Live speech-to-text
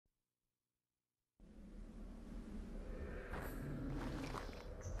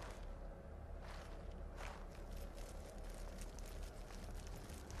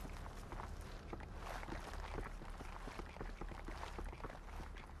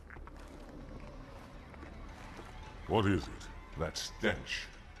What is it? That stench.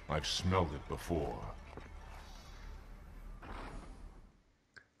 I've smelled it before.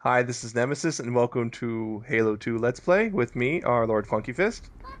 Hi, this is Nemesis, and welcome to Halo 2 Let's Play with me, our LordFunkyFist,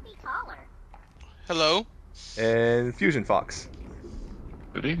 Hello. and FusionFox.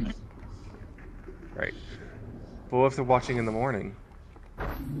 Good evening. Right. But what if they're watching in the morning?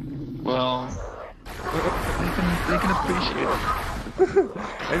 Well, they can appreciate it.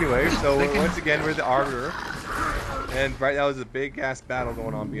 Anyway, so once again, we're the Arbiter, and right now there's a big-ass battle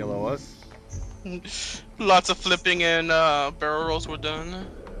going on below us. Lots of flipping and barrel rolls were done.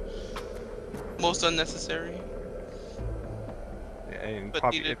 Most unnecessary. Yeah, and But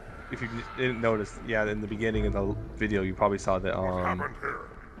probably, needed. if you didn't notice, yeah, in the beginning of the video, you probably saw the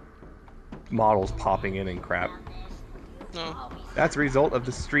models popping in and crap. No. That's a result of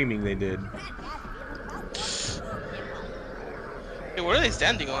the streaming they did. Hey, what are they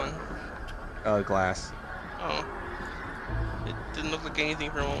standing on? Glass. Oh. It didn't look like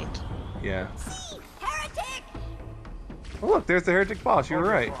anything for a moment. Yeah. Heretic! Oh, look, there's the heretic boss. You were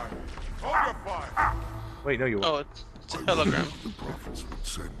right. Wait, no, you weren't. Oh, it's a hologram. The prophets would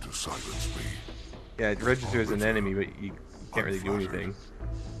send to silence me. Yeah, it registers as an enemy, but you can't really do anything.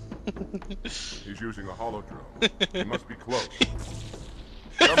 He's using a holodrome. He must be close.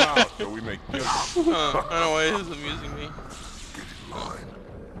 Come out so we may kill him. I don't know why this is amusing me. Get in line.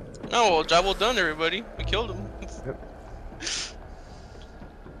 Oh, well, job well done, everybody. We killed him. So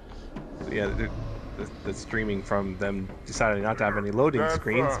yeah, the streaming from them deciding not to have any loading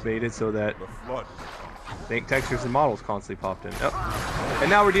screens made it so that The flood. fake textures and models constantly popped in. Oh. And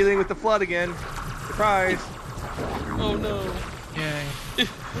now we're dealing with the flood again. Surprise! Oh no. Yay.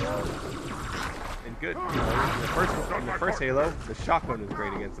 And good. You know, in the first Halo, the shotgun was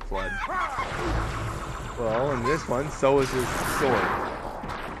great against the flood. Well, in this one, so is his sword.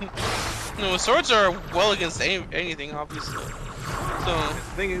 No, swords are well against anything, obviously. So, The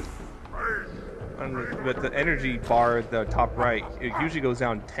thing is, but the energy bar at the top right, it usually goes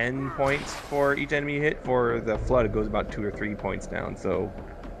down 10 points for each enemy hit. For the flood, it goes about 2 or 3 points down. So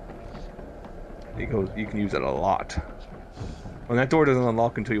you can use it a lot. Well, that door doesn't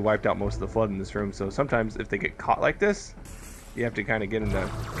unlock until you wiped out most of the flood in this room. So sometimes if they get caught like this, you have to kind of get them to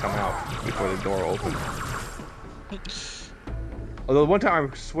come out before the door opens. Although one time,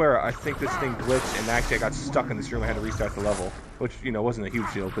 I swear, I think this thing glitched and actually I got stuck in this room. I had to restart the level, which, you know, wasn't a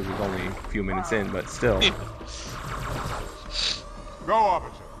huge deal because it was only a few minutes in, but still. Go,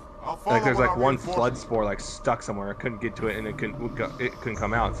 officer. I'll follow. Like there's like one reinforcements. flood spore like stuck somewhere. I couldn't get to it and it couldn't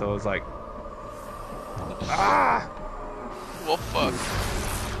come out. So I was like, ah! well, fuck.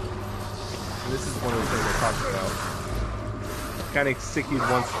 And this is one of the things I talked about. Kind of stick you in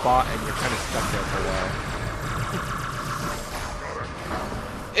one spot and you're kind of stuck there for a while.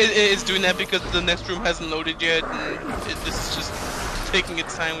 It's doing that because the next room hasn't loaded yet, and this is just taking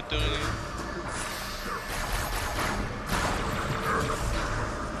its time with doing it.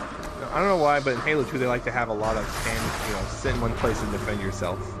 I don't know why, but in Halo 2 they like to have a lot of sit in one place and defend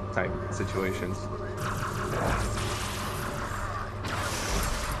yourself type situations.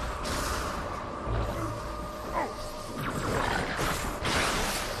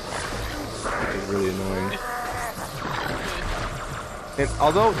 It's really annoying. And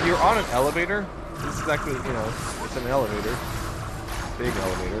although you're on an elevator, this is actually, it's an elevator. Big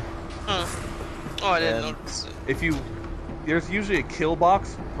elevator. Huh. Oh, I didn't And notice it. There's usually a kill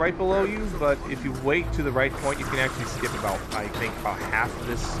box right below you, but if you wait to the right point, you can actually skip about half of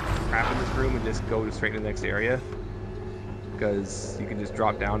this room and just go straight to the next area. Because you can just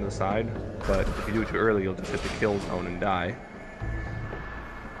drop down to the side, but if you do it too early, you'll just hit the kill zone and die.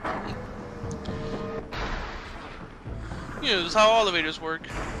 You know, this is how elevators work.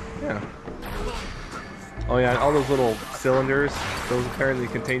 Yeah. Oh yeah, and all those little cylinders, those apparently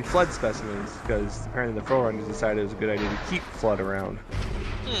contain flood specimens, because apparently the Forerunners decided it was a good idea to keep flood around.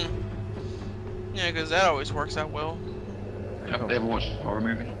 Yeah, because that always works out well. Have they ever watched a horror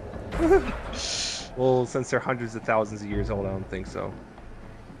movie? Well, since they're hundreds of thousands of years old, I don't think so.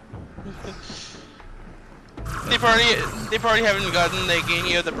 They probably haven't gotten like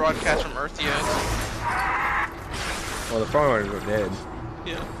any of the broadcasts from Earth yet. Well, the Forerunners are dead.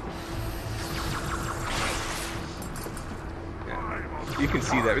 Yeah. You can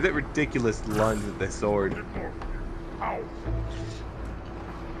see that ridiculous lunge with the sword. I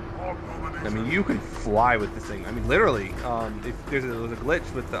mean, you can fly with this thing. I mean, literally. If there's a glitch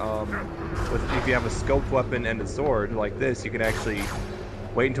with if you have a scoped weapon and a sword like this, you can actually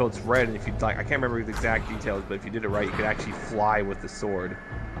wait until it's red, and if you like, I can't remember the exact details, but if you did it right, you could actually fly with the sword.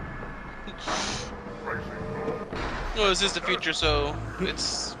 Well, this is the future, so it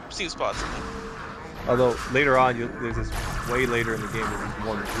seems possible. Although later on, there's this way later in the game. There's this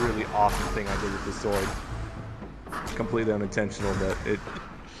one really awesome thing I did with the sword. It's completely unintentional, but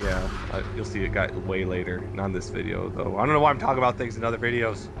yeah, you'll see it got way later. Not in this video though. I don't know why I'm talking about things in other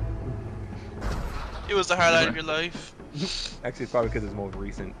videos. It was the highlight of your life. Actually, it's probably because it's more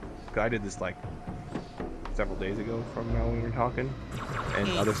recent. Cause I did this like several days ago from now when we were talking, and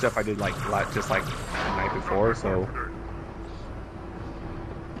other stuff I did like just like the night before. So.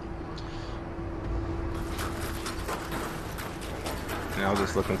 And I was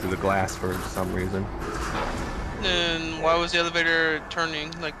just looking through the glass for some reason. And why was the elevator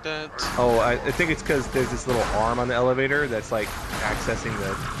turning like that? Oh, I think it's because there's this little arm on the elevator that's like accessing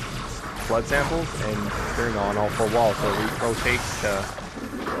the flood samples and turning on all 4 walls, so it rotates to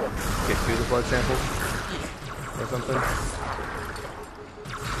get to the flood samples or something.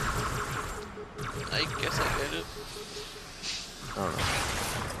 I guess I get it. I don't know.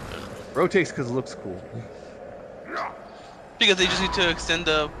 Rotates because it looks cool. Because they just need to extend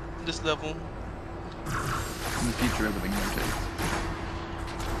this level. In the future, everything rotates.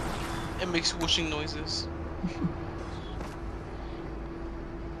 It makes whooshing noises.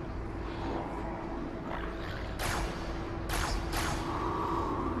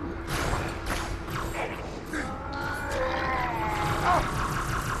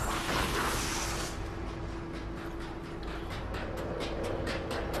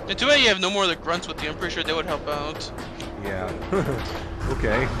 And too bad you have no more of the grunts with you. I'm pretty sure they would help out. Yeah.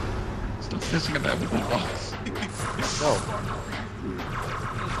 Okay. Stop fishing about with the box. Oh.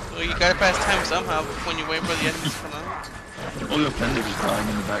 Well, you gotta pass time somehow when you wait for the enemies to come out. All your friends are just crying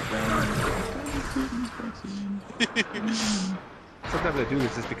in the background. Sometimes I do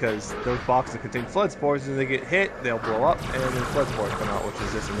this just because those boxes contain flood spores, and they get hit, they'll blow up, and then flood spores come out, which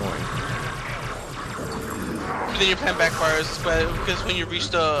is just annoying. But then your plan backfires, but because when you reach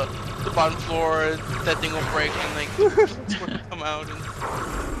the bottom floor, that thing will break and like spores will come out. And...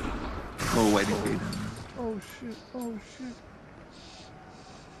 We're waiting for you. Oh shit! Oh shit!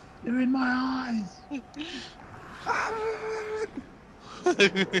 They're in my eyes.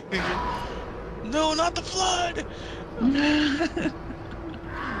 No, not the flood!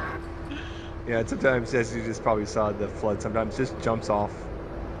 Yeah, and sometimes, as you just probably saw, the flood sometimes just jumps off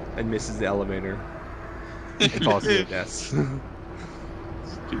and misses the elevator and causes a death.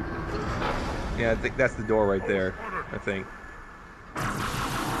 Yeah, I think that's the door right there. I think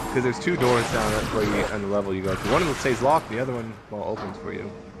because there's 2 doors down on the level you go to. One of them stays locked, the other one opens for you.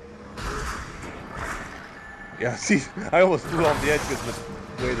 Yeah, see, I almost flew off the edge because of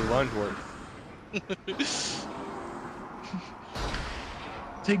the way the lunge works.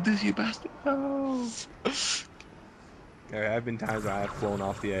 Take this, you bastard! No. There have been times where I have flown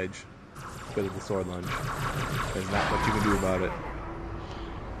off the edge because of the sword lunge. There's not much you can do about it.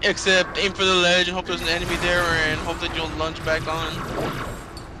 Except aim for the ledge and hope there's an enemy there, and hope that you'll lunge back on.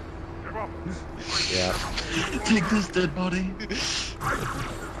 Yeah. Take this, dead body!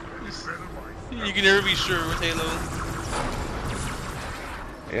 You can never be sure with Halo.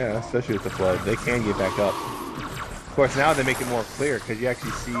 Yeah, especially with the flood, they can get back up. Of course, now they make it more clear because you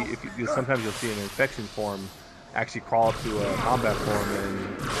actually see, sometimes you'll see an infection form actually crawl up to a combat form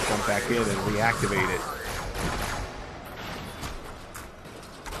and jump back in and reactivate it.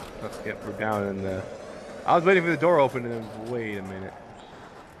 Oh, yep, we're down in the... I was waiting for the door open and then, wait a minute.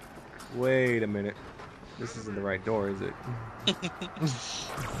 Wait a minute. This isn't the right door, is it?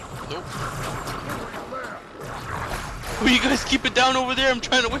 Nope. Will you guys keep it down over there? I'm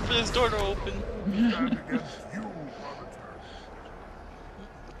trying to wait for this door to open.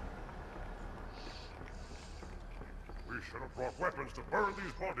 We should have brought weapons to burn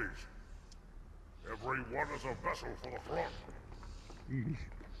these bodies. Every one is a vessel for the front.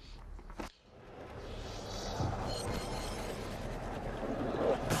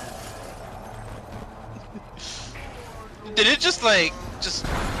 Did it just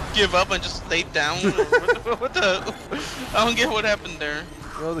give up and just lay down? What the? I don't get what happened there.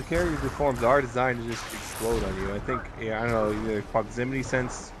 Well, the carrier deforms are designed to just explode on you. I think, yeah, I don't know, either proximity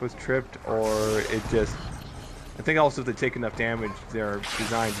sense was tripped or it just... I think also if they take enough damage, they're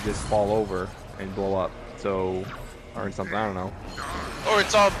designed to just fall over and blow up. So, or something, I don't know. Or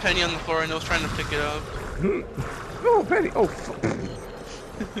it's all Penny on the floor and I was trying to pick it up. Oh, Penny! Oh,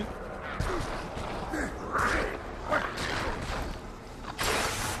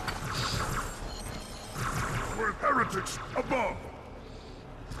 We're heretics above.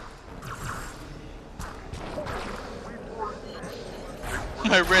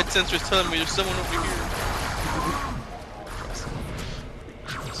 My red sensor's telling me there's someone over here.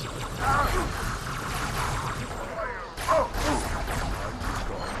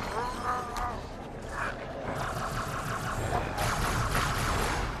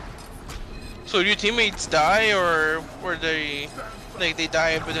 So do your teammates die, or were they like they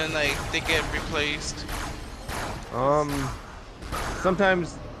die but then like they get replaced?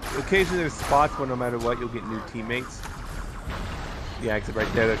 Sometimes, occasionally there's spots where no matter what you'll get new teammates. Yeah, except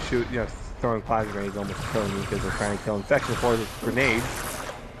right there they're throwing plasma grenades, almost killing me because they're trying to kill infection forms with grenades.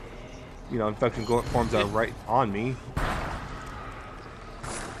 You know, infection forms are right on me.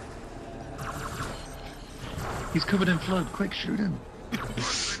 He's covered in flood. Quick, shoot him.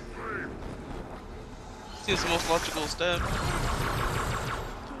 Seems the most logical step.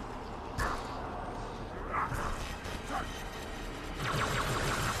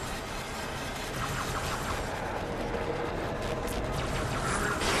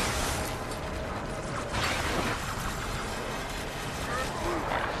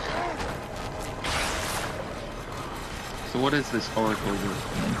 So what is this oracle?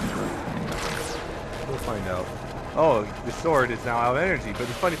 We'll find out. Oh, the sword is now out of energy, but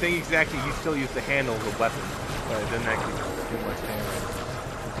the funny thing is actually you still use the handle of the weapon, but it doesn't actually do much damage.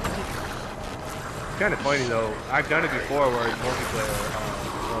 It's kind of funny though, I've done it before where in multiplayer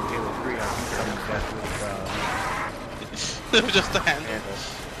on Halo 3 I beat someone to death with Just the handle.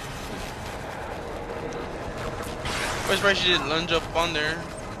 I was surprised you didn't lunge up on there.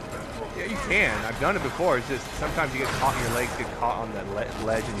 Yeah, you can. I've done it before. It's just sometimes you get caught, your legs get caught on that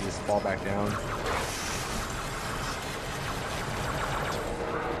ledge and you just fall back down.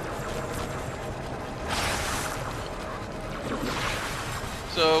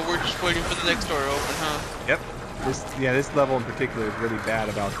 So we're just waiting for the next door to open, huh? Yep. This level in particular is really bad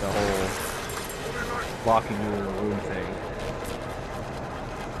about the whole locking you in a room thing.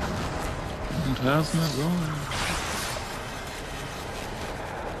 Plasma going.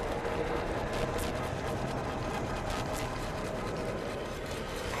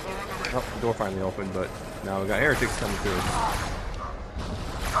 Oh, the door finally opened, but now we got heretics coming through.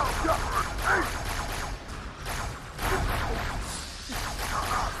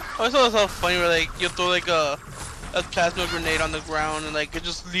 I always thought it was so funny where like you throw like a plasma grenade on the ground and like it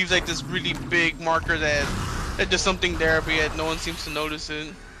just leaves like this really big marker that there's something there, but yet no one seems to notice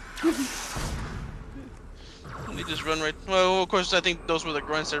it. And they just run right. Well, of course, I think those were the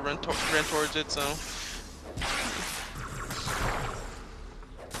grunts that ran towards it. So.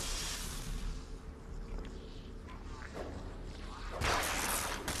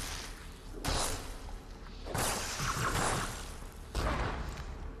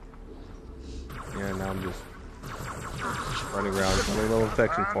 Yeah, now I'm just running around with little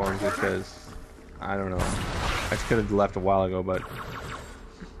infection forms because I don't know. I just could have left a while ago, but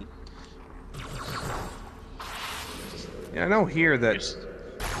yeah, I know here that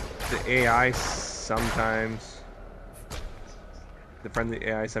the AI sometimes, the friendly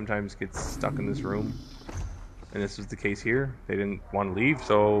AI sometimes gets stuck in this room, and this was the case here. They didn't want to leave,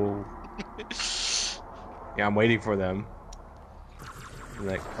 so yeah, I'm waiting for them. I'm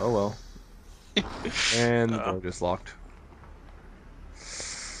like, oh well. And the door just locked.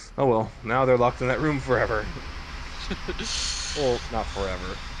 Oh well, now they're locked in that room forever. Well, not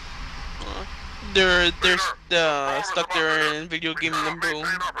forever. They're stuck there in video game limbo.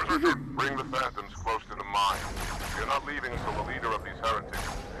 Bring the phantoms close to the mine. You're not leaving until the leader of these heretics.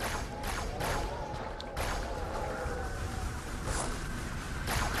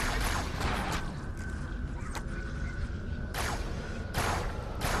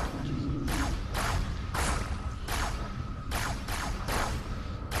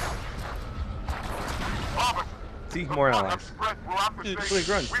 See, more allies. We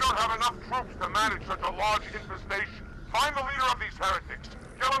don't have enough troops to manage such a large infestation. Find the leader of these heretics.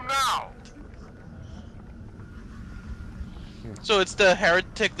 Kill him now. So it's the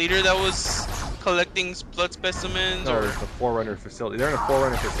heretic leader that was collecting blood specimens, No, or it's the Forerunner facility. They're in a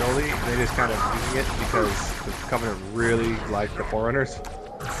Forerunner facility, and they just kind of using it because the Covenant really like the Forerunners. In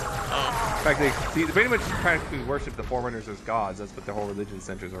fact, they pretty much practically worship the Forerunners as gods. That's what their whole religion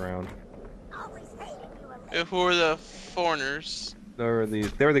centers around. who are the foreigners? They're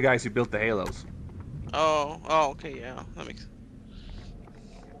the guys who built the Halos, Oh, okay, yeah, that makes.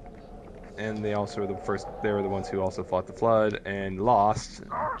 and they also were the first. They were the ones who also fought the Flood and lost.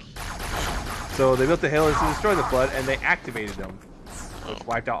 So they built the Halos to destroy the Flood, and they activated them, which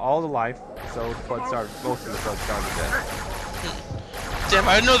wiped out all the life. So the Flood started. Most of the Flood started to death. Damn,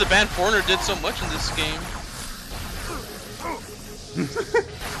 I didn't know the band Foreigner did so much in this game.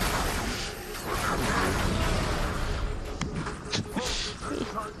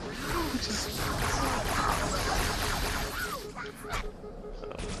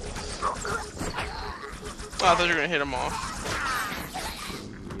 Oh, I thought you were gonna hit him off.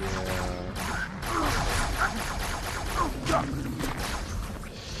 Yeah.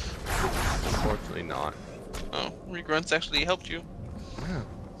 your grunts actually helped you. Yeah,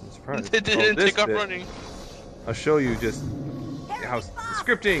 I'm surprised. They didn't this take off bit, running. I'll show you just how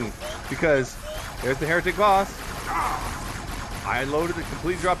scripting, because there's the heretic boss. I unloaded and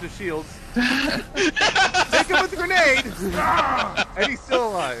completely dropped his shields. Take him with the grenade! And he's still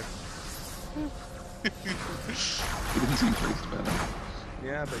alive. He didn't seem pleased about it.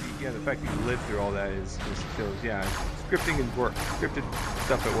 Yeah, but the fact that you lived through all that is just shows, scripting and work, scripted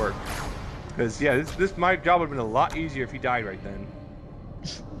stuff at work. Because this my job would have been a lot easier if he died right then.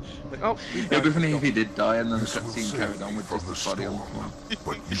 Like, oh, It would be funny if he did die and then the cutscene carried on with just his body on the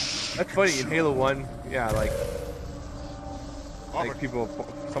floor. That's funny in Halo 1. Yeah, like people,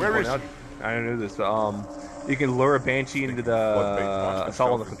 some point out, I don't know this, but you can lure a Banshee into the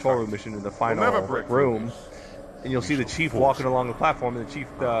assault on the control room mission in the final room, and you'll see the chief walking along the platform, and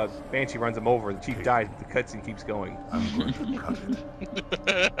the Banshee runs him over. The chief dies, but the cutscene keeps going. I'm going to cut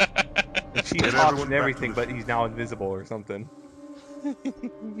it. The chief talks and everything, but he's now invisible or something.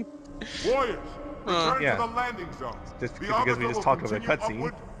 Warriors, return Yeah. to the landing zone. Just The because we Arbiter just will talked about a continue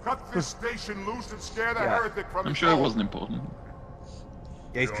cutscene. upward, cut this station loose and scare the Yeah. heretic from I'm its sure it hole. wasn't important.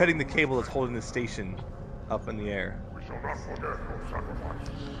 Yeah, he's cutting the cable that's holding the station up in the air. We shall not forget your sacrifice.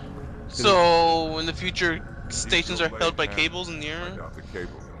 So in the future, stations are held by cables in the I air. doubt the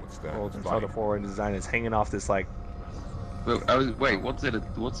cables can withstand Well, its that's how the bite. forward design is hanging off this like. Wait, what's it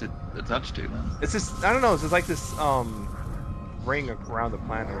attached to then? It's just I don't know. It's just like this ring around the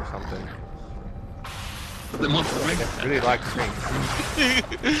planet or something. But then what's the ring? I really like the ring.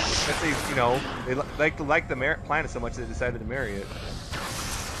 But they like the planet so much they decided to marry it.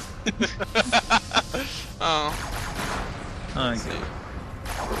 Oh. I Let's see. see.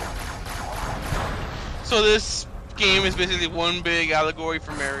 So this game is basically one big allegory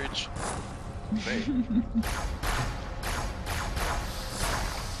for marriage. Hey.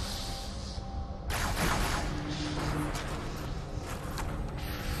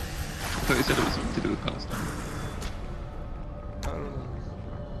 I thought you said it was something to do with pastime. I don't know.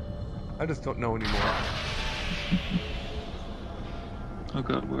 I just don't know anymore. Oh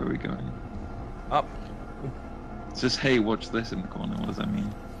god, where are we going? Up. It says, hey, watch this in the corner. What does that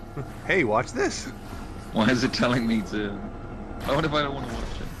mean? Hey, watch this. Why is it telling me to... Oh, what if I don't want to watch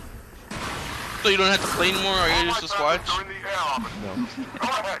it? So you don't have to play anymore, or All you my just watch? passengers are in the air, Arbiter. No. Go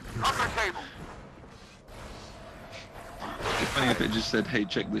ahead, cut the cable. It's funny if it just said, hey,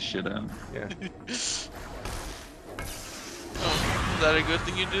 check this shit out. Yeah. Oh, is that a good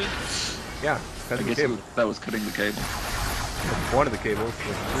thing you did? Yeah. I Cutting the guess cable. that was cutting the cable. One of the cables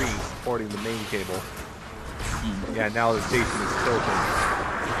with three supporting the main cable. Yeah. Now the station is tilted.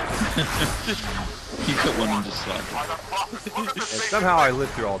 You cut one and just slide. By the prophets, look at the And station somehow I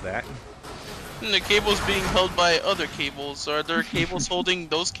lived through all that. And the cable's being held by other cables. So are there cables holding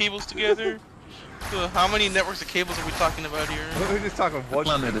those cables together? So how many networks of cables are we talking about here? We're just talking one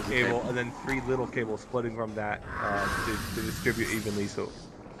planet big is a cable cable. and then three little cables splitting from that to distribute evenly. So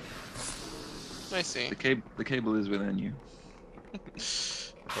I see. The cable is within you. or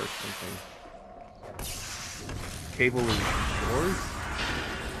something. Cable is yours.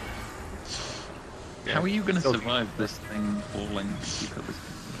 Yeah. How are you going to So- survive this thing falling if you cut this cable?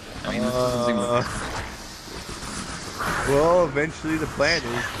 I mean, this doesn't seem like... Well, eventually the plan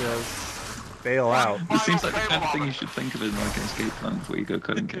is to bail out. This seems like the kind of thing you should think of in like an escape plan before you go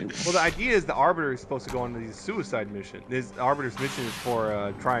cutting cables. Well, the idea is the Arbiter is supposed to go on these suicide mission. The Arbiter's mission is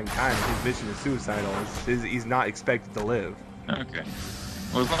for trying time. His mission is suicidal. He's not expected to live. Okay.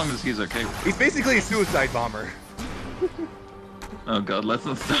 Well, as long as he's okay with it. He's basically a suicide bomber. Oh god, let's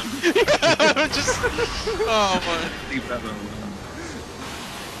not stop. Just oh my. Leave that alone.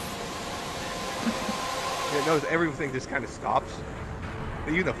 Yeah, notice everything just kind of stops.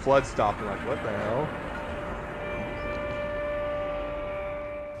 Even the flood stopped. And like, what the hell?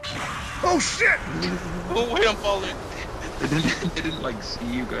 Oh shit! Oh wait, I'm falling. They didn't like see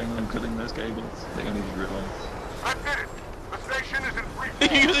you going on cutting those cables. They only just realized. I did it. The station is in free You're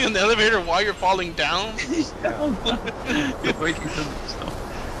fall. using an elevator while you're falling down? You're breaking some stuff.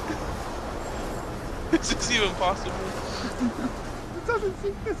 Is this even possible? It doesn't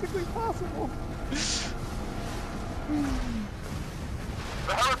seem physically possible.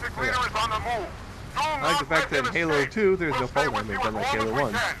 The heretic leader is on the move. Do I like the not fact let that him in Halo escape. 2, there's We'll no stay fall with damage you unlike as long Halo as we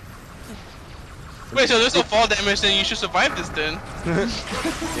 1. can. Wait, so there's no fall damage, then you should survive this then.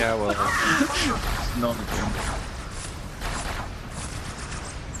 Yeah, well, Not the point.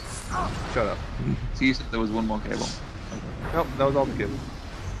 shut up. So you said there was one more cable. Nope, that was all the cables.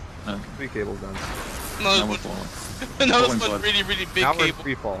 Okay. 3 cables done. No, Now we're this falling. no, this Falling one's blood. really, really big Now we're in cable.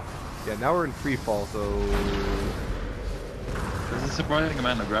 free fall. Yeah, now we're in free fall, so There's a surprising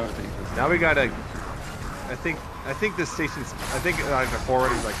amount of gravity. now we gotta, I think I think this station's. I think the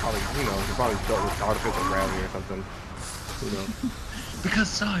forwarders like probably they're probably built with artificial gravity or something. You know. Because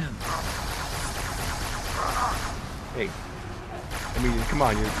science. Hey, I mean, come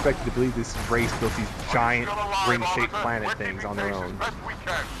on, you're expected to believe this race built these giant ring-shaped planet things on their own.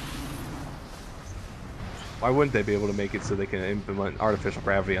 Why wouldn't they be able to make it so they can implement artificial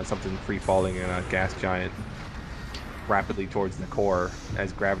gravity on something free-falling in a gas giant rapidly towards the core,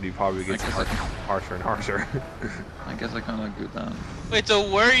 as gravity probably gets harsher and harsher? I guess I kind of agree with that. Wait, so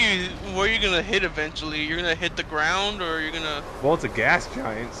where are you gonna hit eventually? You're gonna hit the ground, or you're gonna? Well, it's a gas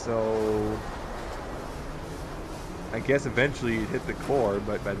giant, so I guess eventually you'd hit the core,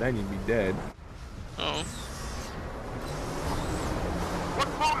 but by then you'd be dead. Oh. What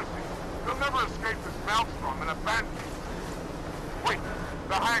lunacy? They'll never escape this maelstrom and abandon me. Wait,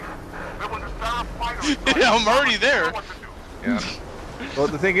 the hangar. There was a Sarah fighter inside. Yeah, I'm already there. I know what to do. Yeah. Well,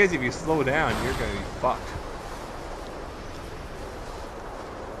 the thing is, if you slow down, you're gonna be fucked.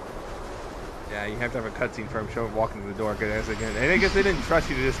 Yeah, you have to have a cutscene for him walking through the door again. And I guess they didn't trust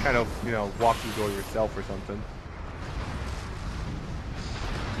you to just kind of, walk through the door yourself or something.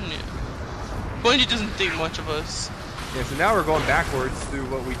 Yeah. Bungie doesn't think much of us. Yeah, so now we're going backwards through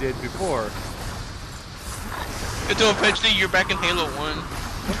what we did before. Until eventually you're back in Halo 1.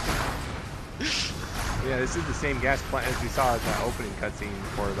 Yeah, this is the same gas planet as we saw at the opening cutscene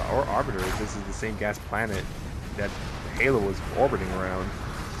for the Arbiter. This is the same gas planet that Halo was orbiting around.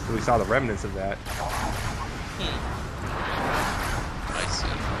 So we saw the remnants of that. I see.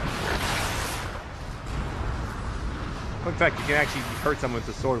 In fact, you can actually hurt someone with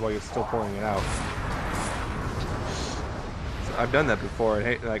a sword while you're still pulling it out. So I've done that before,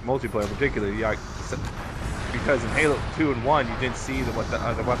 like multiplayer particularly. Because in Halo 2 and 1, you didn't see the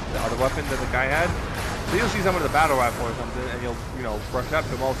other weapon that the guy had. So you'll see someone with a battle rifle or something, and you'll brush up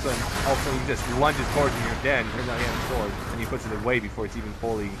to him. All of a sudden, he just lunges towards you, and you're dead. And turns out he has a sword, and he puts it away before it's even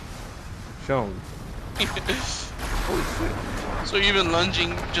fully shown. Holy shit! So you've been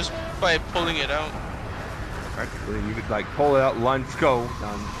lunging just by pulling it out. Practically, you could like pull it out, lunge, go,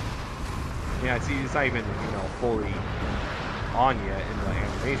 done. Yeah, see, it's not even fully on yet in the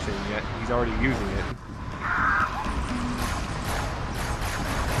animation yet. He's already using it.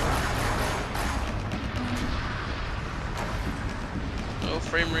 No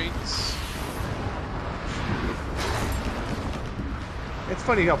frame rates. It's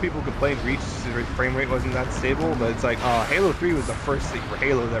funny how people complain Reach's frame rate wasn't that stable, but it's like, Halo 3 was the first thing for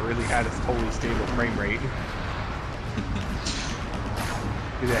Halo that really had a totally stable frame rate.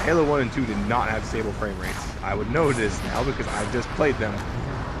 Because Halo 1 and 2 did not have stable frame rates. I would know this now because I've just played them.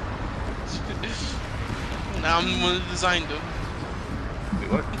 Now I'm the one that designed them. Wait,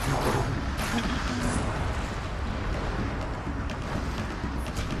 what?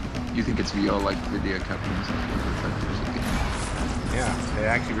 You think it's VR like video captions? Yeah, it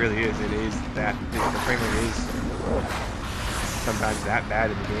actually really is. It is that. The frame rate is sometimes that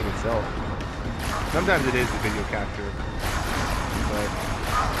bad in the game itself. Sometimes it is the video capture. But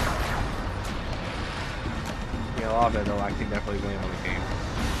yeah, a lot of it they'll actually definitely blame on the game.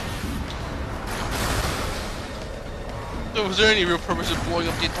 So was there any real purpose of blowing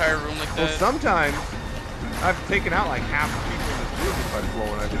up the entire room like that? Well, sometimes I've taken out like half the people in this building by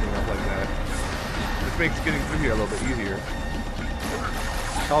blowing everything up like that, which makes getting through here a little bit easier.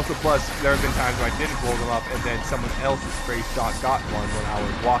 Also, plus, there have been times where I didn't blow them up, and then someone else's stray shot got one when I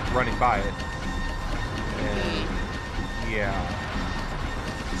was running by it. And yeah,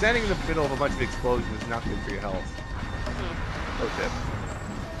 standing in the middle of a bunch of explosions is not good for your health. Pro tip.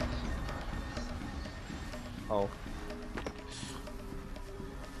 Oh.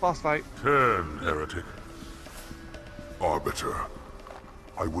 Boss fight. 10, heretic. Arbiter,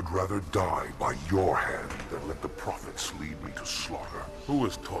 I would rather die by your hand than let the prophets lead me to slaughter. Who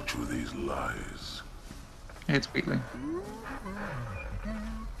has taught you these lies? It's Wheatley.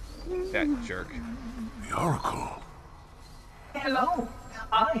 That jerk. The Oracle. Hello,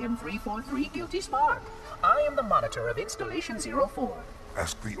 I am 343 Guilty Spark. I am the monitor of Installation 04.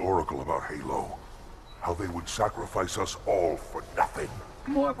 Ask the Oracle about Halo. How they would sacrifice us all for nothing.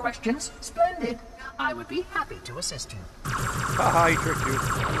 More questions? Splendid. I would be happy to assist you. Haha, he tricked you.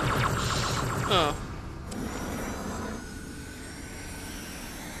 Oh.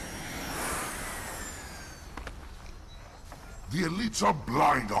 The elites are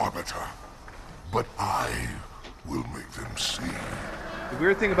blind, Arbiter. But I will make them see. The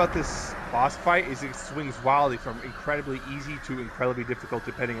weird thing about this boss fight is it swings wildly from incredibly easy to incredibly difficult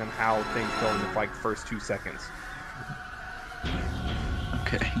depending on how things go in the like first 2 seconds.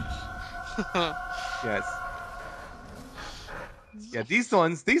 Okay. Yes. Yeah, these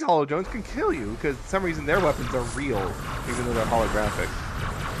hollow drones can kill you because for some reason their weapons are real, even though they're holographic.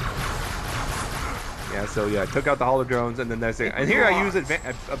 Yeah, so yeah, I took out the hollow drones, and then there's and here I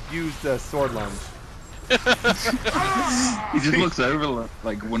abused the sword lunge. He just looks over,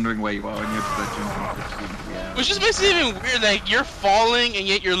 like wondering where you are, and you're just jumping. Yeah. Which just makes it even weird. Like you're falling, and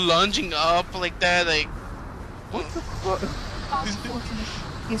yet you're lunging up like that. Like what the fuck? Unfortunately,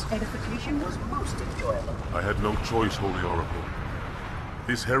 his edification was most enjoyable. I had no choice, Holy Oracle.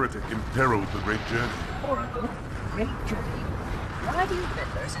 This heretic imperiled the great journey. Oracle, great journey. Why do you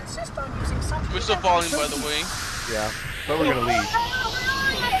vendors insist on using such... we're still falling, by the way. Yeah, but we're gonna leave.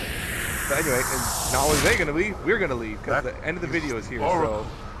 But anyway, and not only are they gonna leave, we're gonna leave because the end of the video is here. So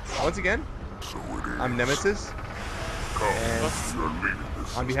once again, I'm Nemesis, and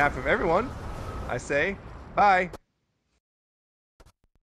on behalf of everyone, I say bye.